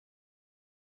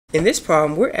In this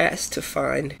problem, we're asked to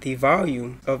find the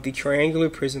volume of the triangular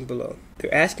prism below.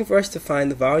 They're asking for us to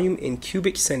find the volume in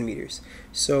cubic centimeters.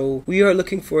 So we are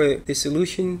looking for the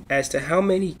solution as to how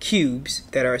many cubes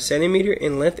that are a centimeter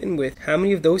in length and width, how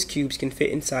many of those cubes can fit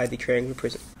inside the triangular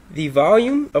prism. The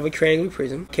volume of a triangular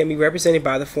prism can be represented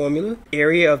by the formula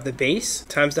area of the base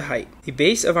times the height. The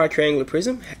base of our triangular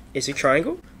prism is a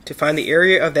triangle. To find the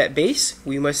area of that base,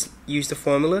 we must use the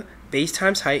formula base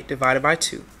times height divided by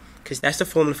 2. Because that's the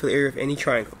formula for the area of any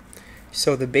triangle.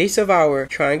 So the base of our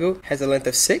triangle has a length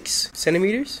of 6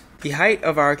 centimeters. The height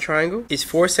of our triangle is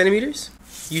 4 centimeters.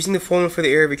 Using the formula for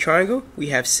the area of a triangle, we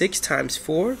have 6 times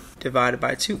 4 divided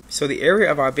by 2. So the area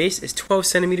of our base is 12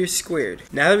 centimeters squared.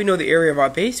 Now that we know the area of our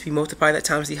base, we multiply that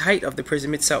times the height of the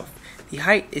prism itself. The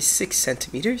height is 6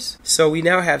 centimeters. So we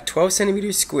now have 12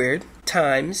 centimeters squared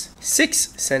times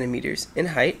 6 centimeters in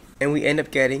height, and we end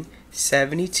up getting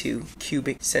 72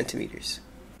 cubic centimeters.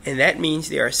 And that means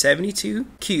there are 72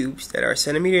 cubes that are a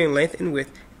centimeter in length and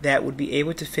width that would be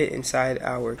able to fit inside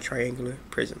our triangular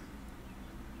prism.